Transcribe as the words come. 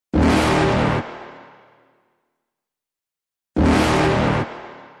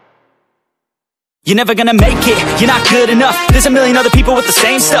You're never gonna make it, you're not good enough. There's a million other people with the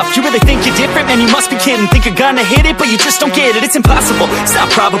same stuff. You really think you're different? Man, you must be kidding. Think you're gonna hit it, but you just don't get it. It's impossible, it's not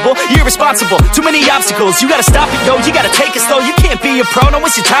probable, you're irresponsible. Too many obstacles, you gotta stop it, yo. You gotta take it slow, you can't be a pro. Don't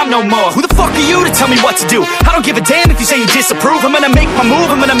waste your time no more. Who the fuck are you to tell me what to do? I don't give a damn if you say you disapprove. I'm gonna make my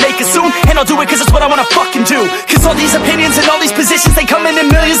move, I'm gonna make it soon. And I'll do it cause it's what I wanna fucking do. Cause all these opinions and all these positions, they come in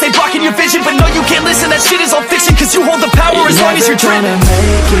millions, they blocking your vision. But no, you can't listen, that shit is all fiction. Cause you hold the power as long as you're driven.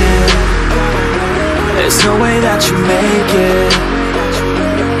 There's no way that you make it.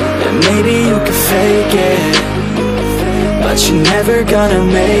 And maybe you can fake it, but you're never gonna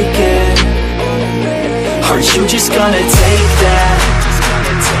make it. Are you just gonna take that?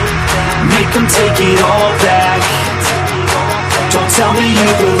 Make them take it all back. Don't tell me you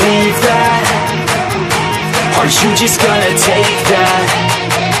believe that. Are you just gonna take that?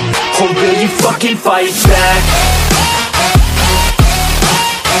 Or will you fucking fight back?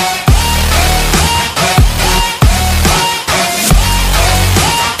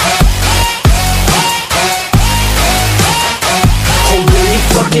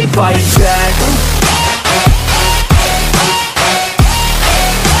 Fucking fight back.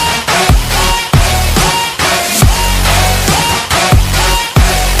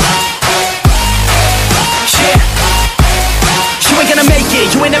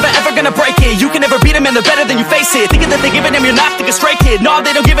 You ain't never ever gonna break it. You can never beat them and they're better than you face it. Thinking that they give a damn, you're not, think a straight kid. No,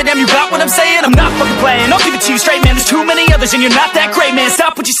 they don't give a damn, you got what I'm saying? I'm not fucking playing, I'll give it to you straight, man. There's too many others and you're not that great, man.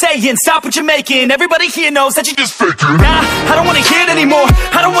 Stop what you're saying, stop what you're making. Everybody here knows that you just faking. Nah, I don't wanna hear it anymore,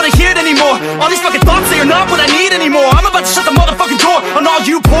 I don't wanna hear it anymore. All these fucking thoughts, they are not what I need anymore. I'm about to shut the motherfucking door on all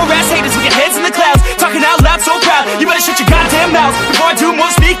you poor ass haters with your heads in the clouds, talking out loud so proud. You better shut your goddamn mouth before I do more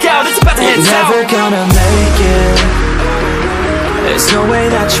speak out. It's about to head south. You're never gonna make it. There's no way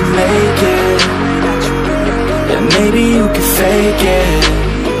that you make it. And maybe you can fake it,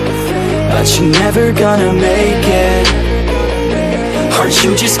 but you're never gonna make it. Are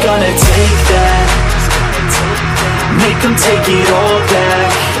you just gonna take that? Make them take it all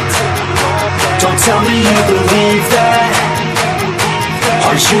back. Don't tell me you believe that.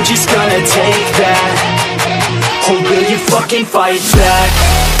 Are you just gonna take that? Or will you fucking fight back?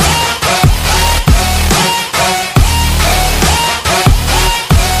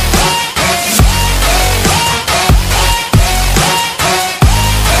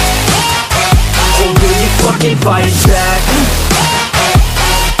 Fucking fight back.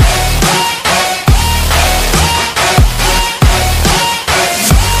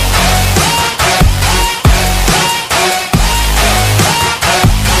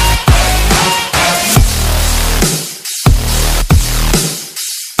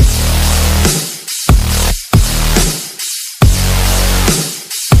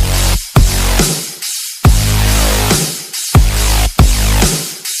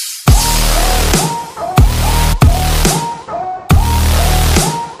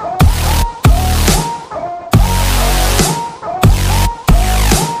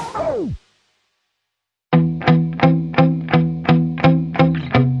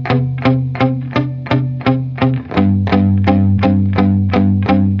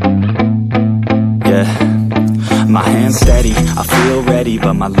 My hands steady, I feel ready,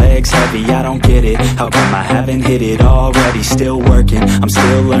 but my legs heavy, I don't get it. How come I haven't hit it already? Still working, I'm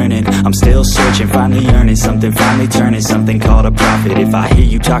still learning, I'm still searching, finally earning something, finally turning something called a profit. If I hear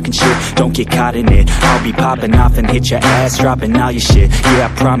you talking shit, don't get caught in it. I'll be popping off and hit your ass, dropping all your shit. Yeah,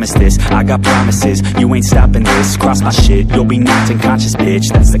 I promise this, I got promises, you ain't stopping this. Cross my shit, you'll be knocked unconscious,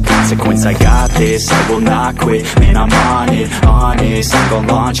 bitch. That's the consequence, I got this, I will not quit. Man, I'm on it, honest, I'm gon'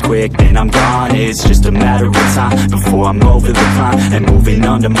 launch quick, then I'm gone. It's just a matter of time before I'm over the climb and moving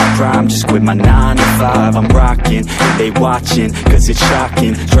under my prime. Just quit my 9 to 5, I'm rocking, and they watching, cause it's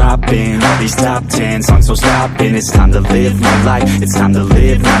shocking. Dropping all these top 10 songs, so stopping. It's time to live my life, it's time to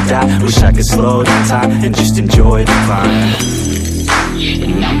live, not die. Wish I could slow down time and just enjoy the climb.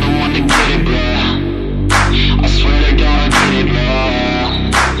 And I'm the one to get it, bro. I swear to God, I get it,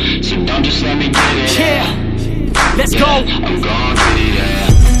 bro. So don't just let me get it. Yeah, let's go. I'm gon' get it, yeah.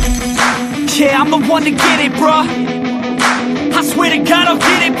 Yeah, I'm the one to get it, bruh. I swear to God I'll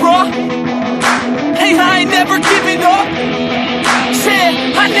get it, bruh. Hey, I ain't never giving up.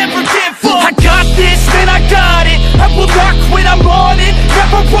 Yeah, I never give up. I got this, man, I got it. I will not quit, I'm on it.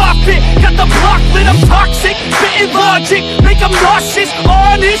 Never profit, got the block lit, I'm toxic. Spitting logic, make them nauseous.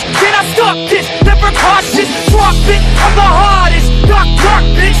 Honest, can I stop this? Never cautious, drop it. I'm the hardest, knock, knock,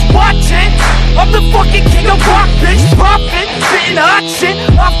 bitch, watch it. I'm the fucking king of rock, bitch, profit. Spitting hot shit,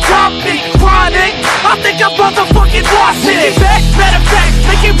 I'm topic, chronic. I think I'm motherfucking lost it. Making back, matter of fact,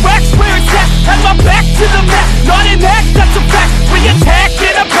 making racks where it's at. Have my back to the mat, not an act, that's a fact. We attack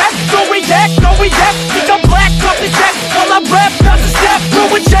in a back, no react, no react.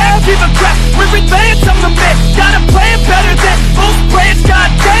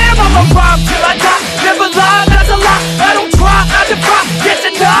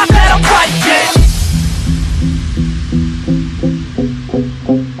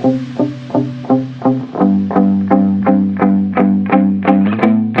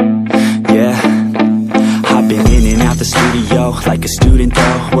 the studio like a student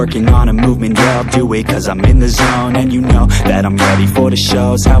though, working on a movement, yeah, I'll do it cause I'm in the zone. And you know that I'm ready for the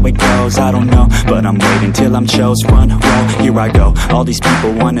shows. How it goes, I don't know, but I'm waiting till I'm chose. Front row, here I go. All these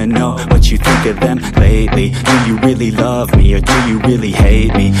people wanna know what you think of them lately. Do you really love me, or do you really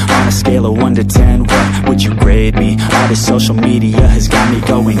hate me? On a scale of 1 to 10, what would you grade me? All this social media has got me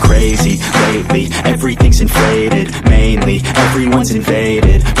going crazy lately. Everything's inflated, mainly everyone's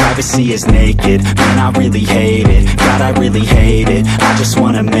invaded. Privacy is naked, man, I really hate it. God, I really hate it. I just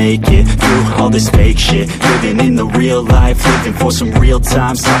wanna make it through all this fake shit. Living in the real life, living for some real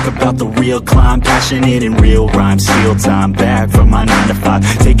times. Talk about the real climb, passionate in real rhymes. Steal time back from my 9 to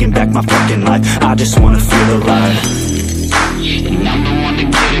 5, taking back my fucking life. I just wanna feel alive. And I'm the one to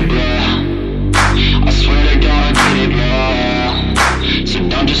get it, bro. I swear to God I get it, bro. So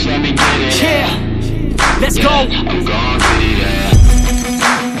don't just let me get it. Yeah, let's go. I'm gonna get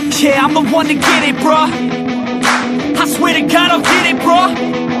it, Yeah, I'm the one to get it, bruh. I swear to God I'll get it, bruh.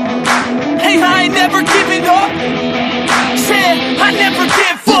 Hey, I ain't never giving up. Yeah, I never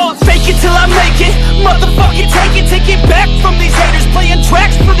give up. Fake it till I make it. Motherfucking take it back from these haters playing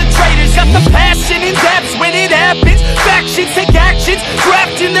tracks